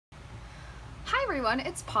Hi everyone,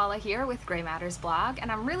 it's Paula here with Gray Matters blog,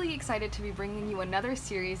 and I'm really excited to be bringing you another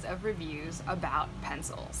series of reviews about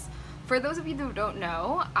pencils. For those of you who don't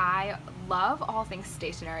know, I love all things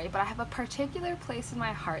stationery, but I have a particular place in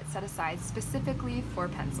my heart set aside specifically for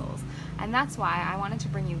pencils, and that's why I wanted to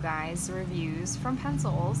bring you guys reviews from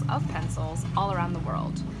pencils all around the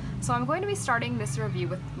world. So I'm going to be starting this review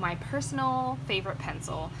with my personal favorite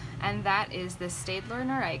pencil, and that is the Staedtler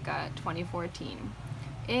Norica 2014.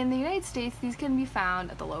 In the United States, these can be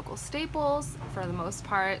found at the local Staples for the most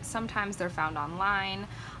part. Sometimes they're found online.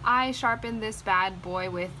 I sharpened this bad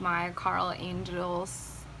boy with my Carl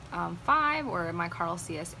Angels 5 or my Carl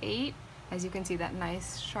CS8. As you can see, that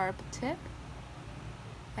nice sharp tip.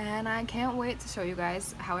 And I can't wait to show you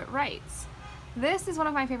guys how it writes. This is one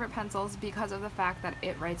of my favorite pencils because of the fact that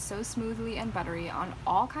it writes so smoothly and buttery on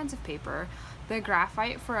all kinds of paper. The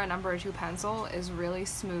graphite for a number 2 pencil is really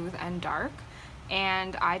smooth and dark.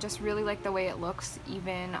 And I just really like the way it looks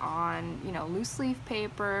even on, loose leaf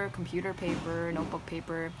paper, computer paper, notebook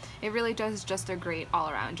paper. It really does just a great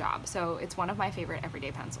all-around job. So it's one of my favorite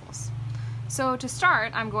everyday pencils. So to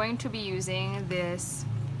start, I'm going to be using this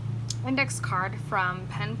index card from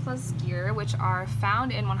Pen Plus Gear, which are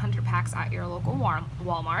found in 100 packs at your local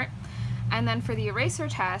Walmart. And then for the eraser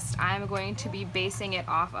test, I'm going to be basing it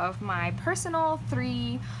off of my personal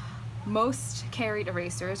 3 most carried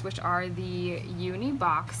erasers, which are the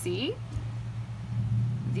Uniboxy,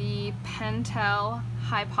 the Pentel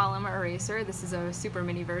high polymer eraser, this is a super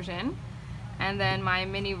mini version, and then my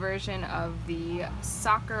mini version of the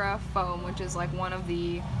Sakura foam, which is like one of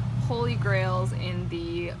the holy grails in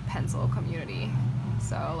the pencil community.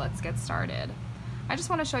 So let's get started. I just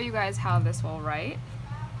want to show you guys how this will write.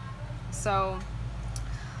 So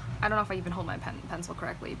I don't know if I even hold my pencil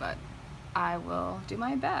correctly, but I will do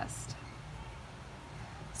my best.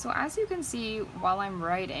 So as you can see while I'm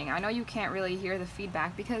writing, I know you can't really hear the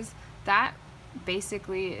feedback because that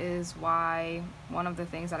basically is why one of the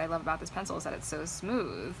things that I love about this pencil is that it's so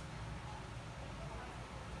smooth.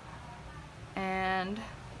 And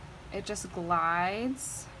it just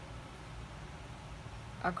glides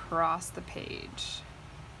across the page.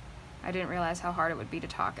 I didn't realize how hard it would be to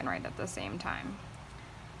talk and write at the same time.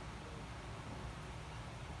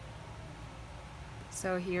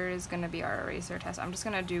 So here is going to be our eraser test. I'm just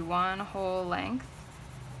going to do one whole length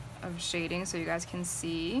of shading so you guys can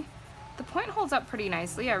see. The point holds up pretty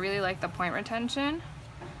nicely. I really like the point retention.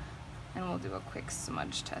 And we'll do a quick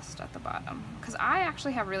smudge test at the bottom. Because I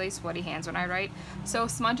actually have really sweaty hands when I write, so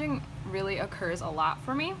smudging really occurs a lot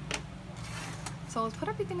for me. So let's put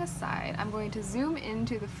everything aside. I'm going to zoom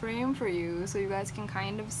into the frame for you so you guys can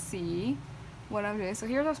kind of see what I'm doing. So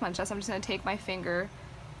here's our smudge test. I'm just going to take my finger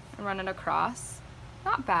and run it across.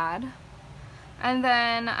 Not bad. And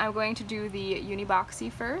then I'm going to do the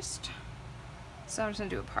Uniboxy first. So I'm just going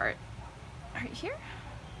to do a part right here.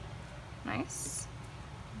 Nice.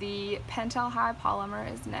 The Pentel high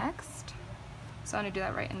polymer is next. So I'm going to do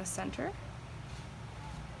that right in the center.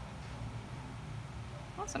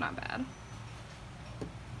 Also not bad.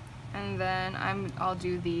 And then I'll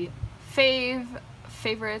do the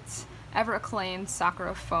favorite, ever acclaimed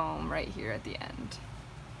Sakura foam right here at the end.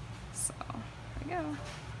 So there we go.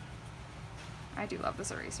 I do love this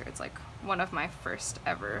eraser. It's like one of my first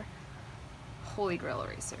ever holy grail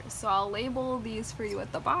erasers. So I'll label these for you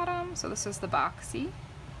at the bottom. So this is the Boxy.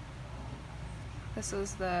 This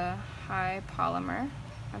is the high polymer.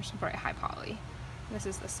 I'm just gonna put high poly. This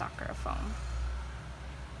is the Sakura foam.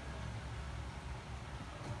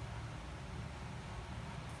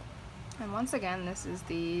 And once again, this is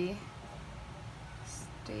the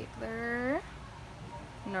Staedtler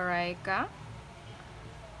Norica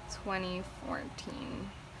 2014.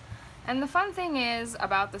 And the fun thing is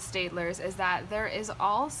about the Staedtlers is that there is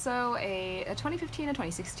also a 2015 and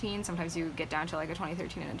 2016, sometimes you get down to like a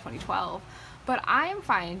 2013 and a 2012, but I'm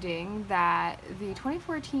finding that the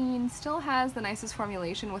 2014 still has the nicest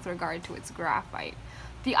formulation with regard to its graphite.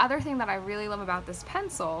 The other thing that I really love about this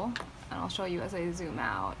pencil, and I'll show you as I zoom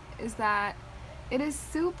out, is that it is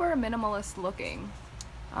super minimalist looking.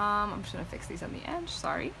 I'm just gonna fix these on the edge,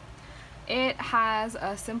 sorry. It has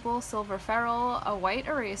a simple silver ferrule, a white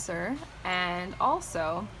eraser, and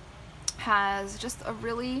also has just a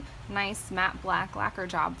really nice matte black lacquer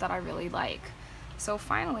job that I really like. So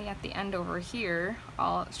finally at the end over here,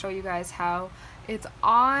 I'll show you guys how it's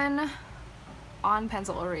on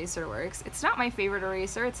pencil eraser works. It's not my favorite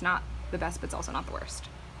eraser, it's not the best, but it's also not the worst.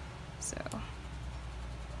 So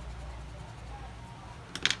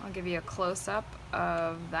I'll give you a close-up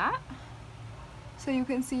of that. So you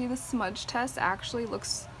can see the smudge test actually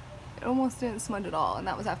looks, it almost didn't smudge at all, and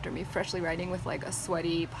that was after me freshly writing with like a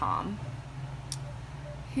sweaty palm.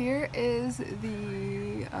 Here is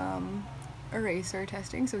the eraser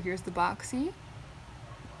testing. So here's the boxy,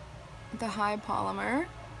 the high polymer,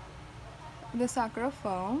 the Sakura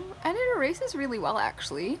foam, and it erases really well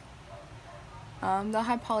actually. The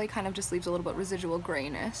high poly kind of just leaves a little bit residual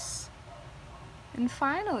grayness. And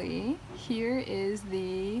finally, here is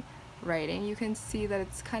the writing. You can see that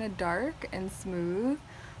it's kind of dark and smooth.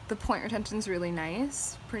 The point retention is really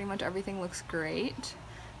nice. Pretty much everything looks great.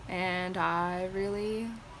 And I really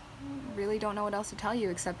don't know what else to tell you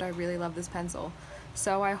except I really love this pencil.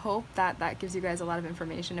 So I hope that that gives you guys a lot of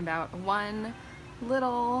information about one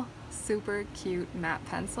little super cute matte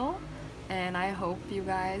pencil. And I hope you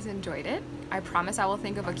guys enjoyed it. I promise I will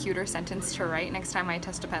think of a cuter sentence to write next time I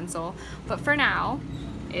test a pencil. But for now,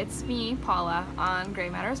 it's me, Paula, on Gray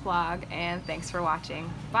Matters blog, and thanks for watching.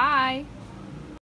 Bye!